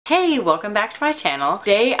Hey, welcome back to my channel.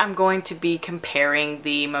 Today I'm going to be comparing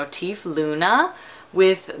the Motif Luna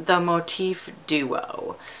with the Motif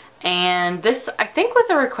Duo. And this, I think, was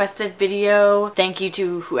a requested video. Thank you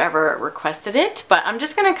to whoever requested it. But I'm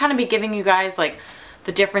just going to kind of be giving you guys like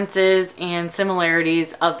the differences and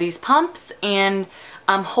similarities of these pumps. And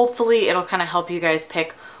hopefully it'll kind of help you guys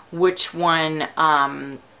pick which one,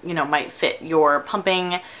 you know, might fit your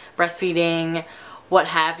pumping, breastfeeding, what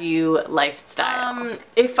have you lifestyle.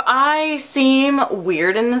 If I seem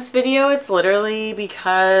weird in this video, it's literally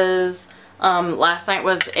because last night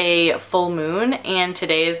was a full moon and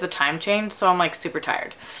today is the time change, so I'm like super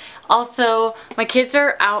tired. Also, my kids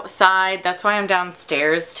are outside, that's why I'm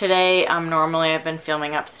downstairs today. Normally I've been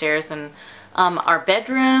filming upstairs in our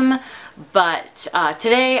bedroom, but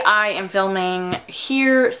today I am filming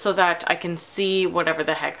here so that I can see whatever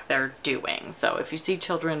the heck they're doing. So if you see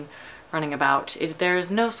children running about,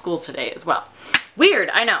 there's no school today as well. Weird,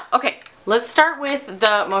 I know. Okay, let's start with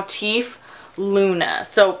the Motif Luna.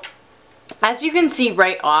 So as you can see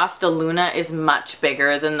right off, the Luna is much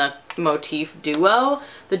bigger than the Motif Duo.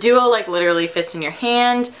 The Duo like literally fits in your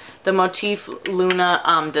hand. The Motif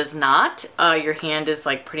Luna does not. Your hand is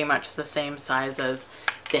like pretty much the same size as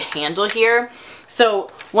the handle here.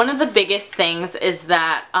 So one of the biggest things is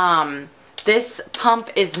that this pump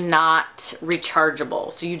is not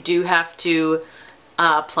rechargeable, so you do have to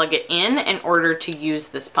plug it in order to use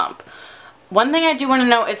this pump. One thing I do want to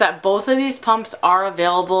note is that both of these pumps are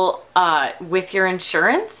available with your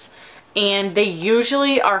insurance, and they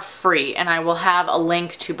usually are free, and I will have a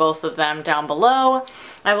link to both of them down below.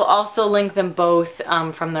 I will also link them both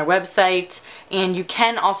from their website, and you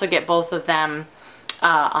can also get both of them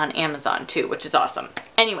on Amazon too, which is awesome.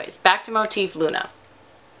 Anyways, back to Motif Luna.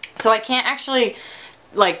 So I can't actually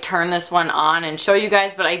like turn this one on and show you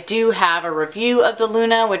guys, but I do have a review of the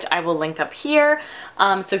Luna, which I will link up here.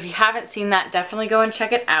 So if you haven't seen that, definitely go and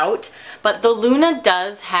check it out. But the Luna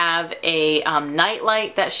does have a night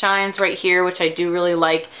light that shines right here, which I do really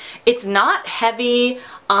like. It's not heavy.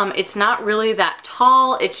 It's not really that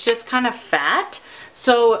tall. It's just kind of fat.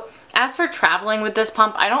 So as for traveling with this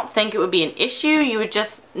pump, I don't think it would be an issue. You would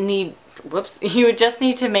just need, you would just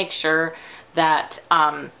need to make sure that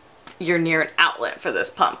you're near an outlet for this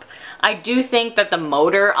pump. I do think that the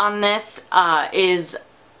motor on this is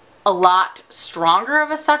a lot stronger of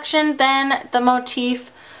a suction than the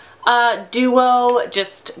Motif Duo,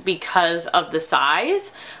 just because of the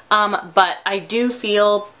size. But I do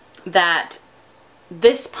feel that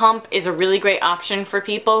this pump is a really great option for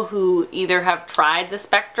people who either have tried the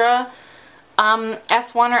Spectra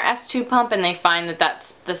S1 or S2 pump and they find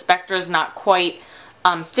that the Spectra is not quite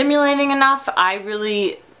stimulating enough. I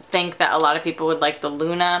really think that a lot of people would like the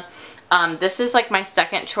Luna. This is like my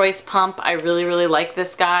second choice pump. I really like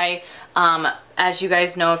this guy. As you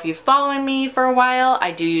guys know, if you've followed me for a while,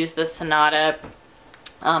 I do use the Sonata,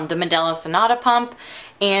 the Medela Sonata pump,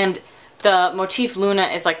 and the Motif Luna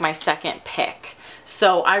is like my second pick.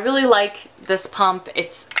 So I really like this pump.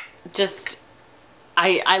 It's just,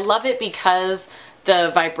 I love it because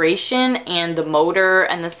the vibration and the motor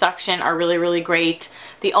and the suction are really great.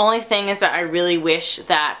 The only thing is that I really wish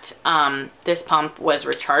that this pump was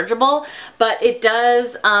rechargeable, but it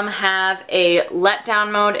does have a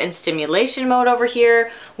letdown mode and stimulation mode over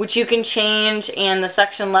here, which you can change, and the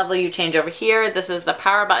suction level you change over here. This is the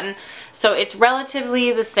power button. So it's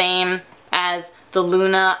relatively the same as the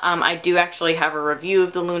Luna. I do actually have a review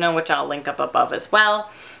of the Luna, which I'll link up above as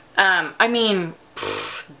well. I mean,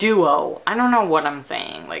 Duo, I don't know what I'm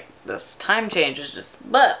saying, like this time change is just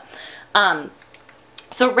bleh.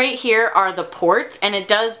 So right here are the ports, and it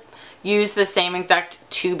does use the same exact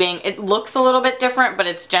tubing. It looks a little bit different, but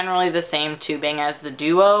it's generally the same tubing as the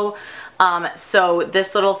Duo. So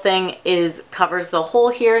this little thing covers the hole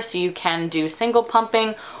here, so you can do single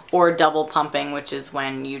pumping or double pumping, which is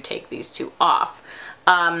when you take these two off.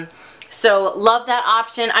 So love that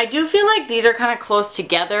option. I do feel like these are kind of close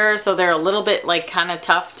together, so they're a little bit like kind of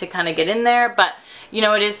tough to kind of get in there, but you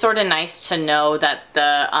know, it is sort of nice to know that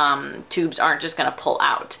the tubes aren't just going to pull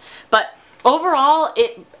out. But overall,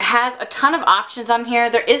 it has a ton of options on here.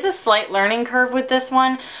 There is a slight learning curve with this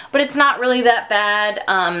one, but it's not really that bad.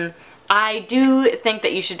 I do think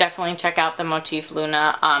that you should definitely check out the Motif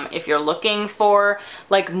Luna if you're looking for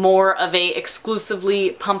like more of a exclusively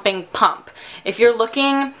pumping pump. If you're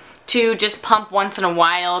looking to just pump once in a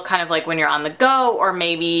while, kind of like when you're on the go, or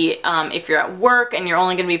maybe if you're at work and you're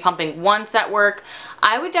only going to be pumping once at work,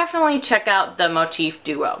 I would definitely check out the Motif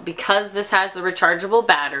Duo because this has the rechargeable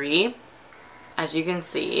battery, as you can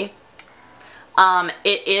see.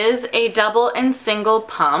 It is a double and single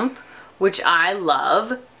pump, which I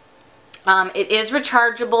love. It is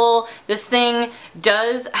rechargeable. This thing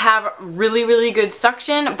does have really, really good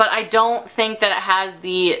suction, but I don't think that it has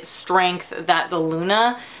the strength that the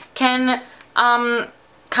Luna can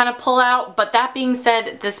kind of pull out. But that being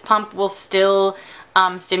said, this pump will still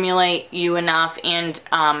stimulate you enough and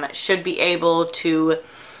should be able to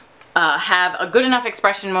have a good enough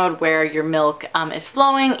expression mode where your milk is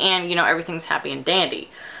flowing and, you know, everything's happy and dandy.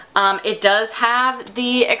 It does have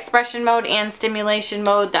the expression mode and stimulation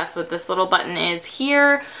mode. That's what this little button is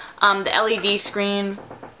here. The LED screen.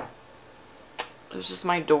 There's just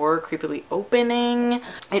my door creepily opening.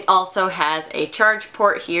 It also has a charge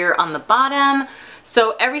port here on the bottom.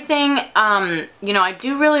 So everything, you know, I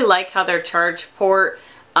do really like how their charge port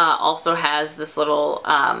also has this little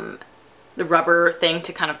the rubber thing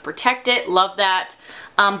to kind of protect it. Love that.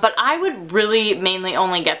 But I would really mainly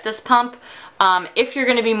only get this pump if you're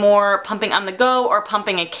going to be more pumping on the go or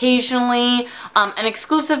pumping occasionally. An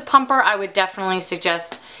exclusive pumper, I would definitely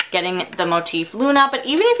suggest getting the Motif Luna, but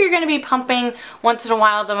even if you're going to be pumping once in a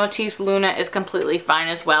while, the Motif Luna is completely fine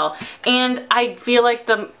as well. And I feel like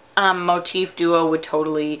the Motif Duo would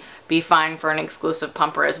totally be fine for an exclusive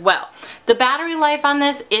pumper as well. The battery life on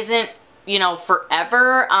this isn't, you know,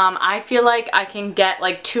 forever. I feel like I can get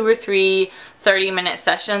like 2 or 3 30-minute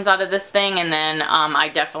sessions out of this thing, and then I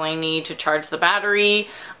definitely need to charge the battery.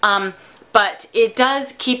 But it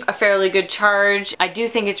does keep a fairly good charge. I do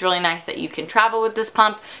think it's really nice that you can travel with this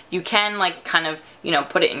pump. You can like kind of, you know,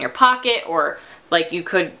 put it in your pocket, or like you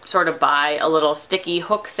could sort of buy a little sticky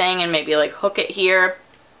hook thing and maybe like hook it here,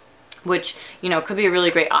 which, you know, could be a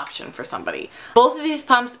really great option for somebody. Both of these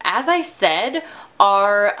pumps, as I said,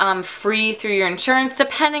 are free through your insurance,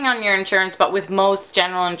 depending on your insurance, but with most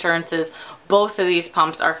general insurances, both of these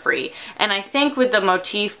pumps are free. And I think with the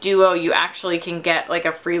Motif Duo, you actually can get like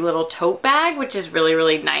a free little tote bag, which is really,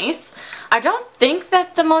 really nice. I don't think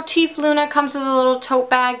that the Motif Luna comes with a little tote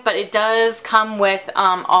bag, but it does come with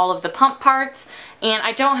all of the pump parts. And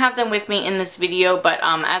I don't have them with me in this video, but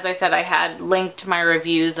as I said, I had linked my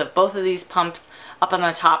reviews of both of these pumps up on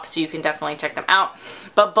the top, so you can definitely check them out.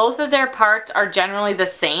 But both of their parts are generally the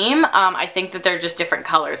same. I think that they're just different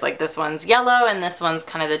colors. Like this one's yellow and this one's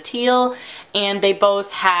kind of the teal. And they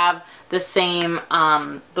both have the same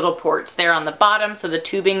little ports there on the bottom. So the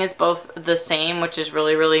tubing is both the same, which is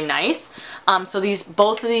really, really nice. So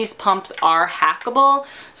both of these pumps are hackable.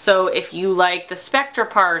 So if you like the Spectra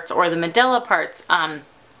parts or the Medela parts,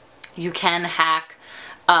 you can hack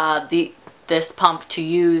this pump to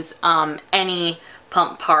use any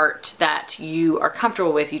pump part that you are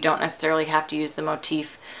comfortable with. You don't necessarily have to use the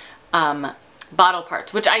Motif bottle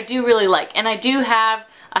parts, which I do really like. And I do have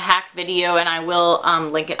a hack video, and I will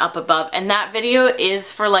link it up above. And that video is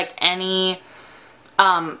for like any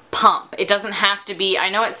pump. It doesn't have to be, I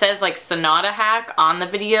know it says like Sonata hack on the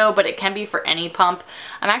video, but it can be for any pump.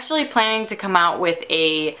 I'm actually planning to come out with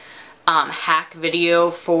a hack video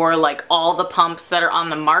for like all the pumps that are on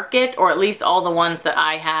the market, or at least all the ones that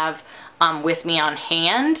I have with me on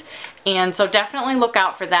hand. And so definitely look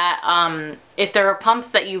out for that. If there are pumps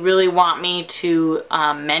that you really want me to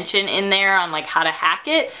mention in there on like how to hack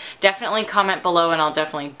it, definitely comment below and I'll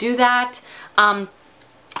definitely do that.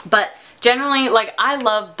 But generally, like, I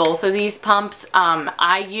love both of these pumps.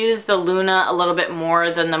 I use the Luna a little bit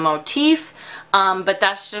more than the Motif, but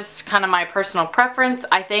that's just kind of my personal preference.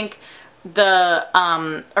 I think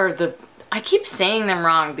I keep saying them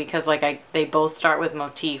wrong because like they both start with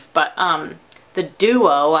Motif, but the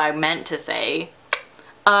Duo, I meant to say.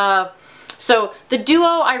 So the Duo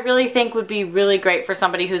I really think would be really great for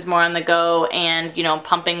somebody who's more on the go and, you know,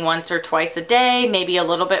 pumping once or twice a day, maybe a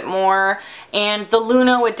little bit more. And the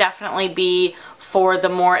Luna would definitely be for the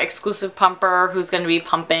more exclusive pumper who's going to be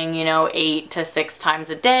pumping, you know, 8 to 6 times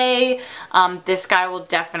a day. This guy will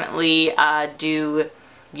definitely do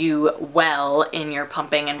you well in your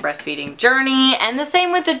pumping and breastfeeding journey. And the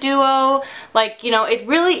same with the Duo. Like, you know, it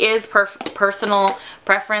really is personal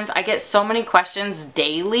preference. I get so many questions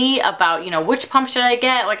daily about, you know, which pump should I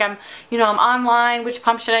get? Like, I'm online, which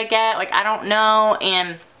pump should I get? Like, I don't know.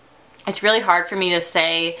 And it's really hard for me to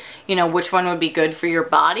say, you know, which one would be good for your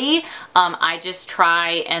body. I just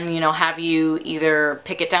try and, you know, have you either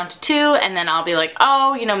pick it down to 2, and then I'll be like,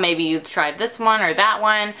 oh, you know, maybe you try this one or that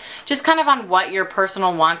one. Just kind of on what your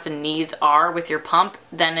personal wants and needs are with your pump.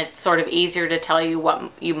 Then it's sort of easier to tell you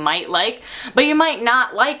what you might like, but you might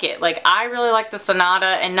not like it. Like, I really like the Sonata,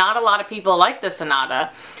 and not a lot of people like the Sonata.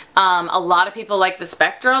 A lot of people like the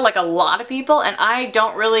Spectra, like a lot of people, and I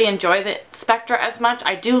don't really enjoy the Spectra as much.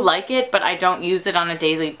 I do like it, but I don't use it on a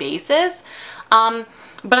daily basis.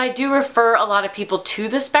 But I do refer a lot of people to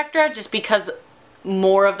the Spectra just because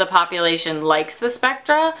more of the population likes the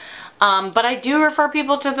Spectra. But I do refer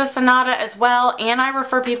people to the Sonata as well, and I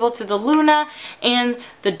refer people to the Luna and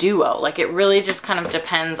the Duo. Like, it really just kind of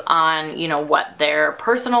depends on, you know, what their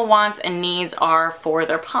personal wants and needs are for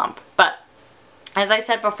their pump. But as I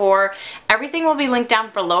said before, everything will be linked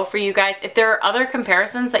down below for you guys. If there are other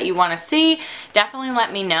comparisons that you want to see, definitely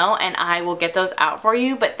let me know and I will get those out for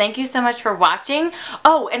you. But thank you so much for watching.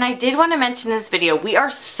 Oh, and I did want to mention this video. We are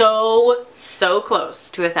so close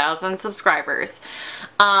to 1,000 subscribers.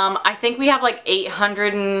 I think we have like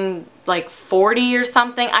 840 or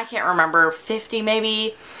something. I can't remember, 50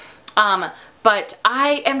 maybe. But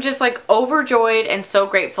I am just like overjoyed and so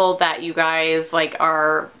grateful that you guys like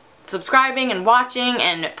are subscribing and watching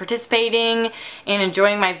and participating and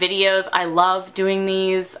enjoying my videos. I love doing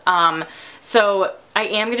these. So I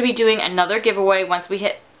am going to be doing another giveaway once we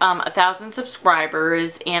hit 1,000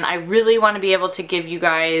 subscribers, and I really want to be able to give you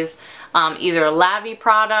guys either a LaVie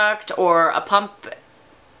product or a pump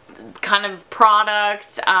kind of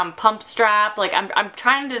product, pump strap. Like, I'm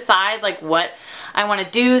trying to decide like what I want to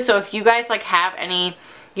do. So if you guys like have any,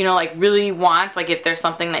 you know, like really wants, like if there's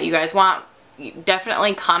something that you guys want,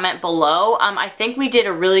 definitely comment below. I think we did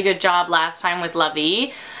a really good job last time with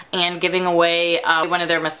LaVie and giving away one of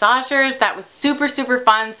their massagers. That was super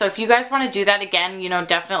fun. So if you guys want to do that again, you know,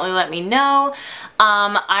 definitely let me know.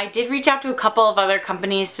 I did reach out to a couple of other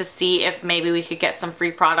companies to see if maybe we could get some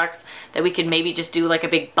free products that we could maybe just do like a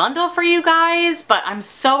big bundle for you guys. But I'm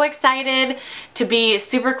so excited to be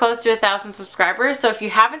super close to 1,000 subscribers. So if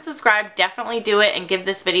you haven't subscribed, definitely do it and give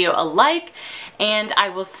this video a like. And I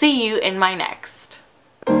will see you in my next.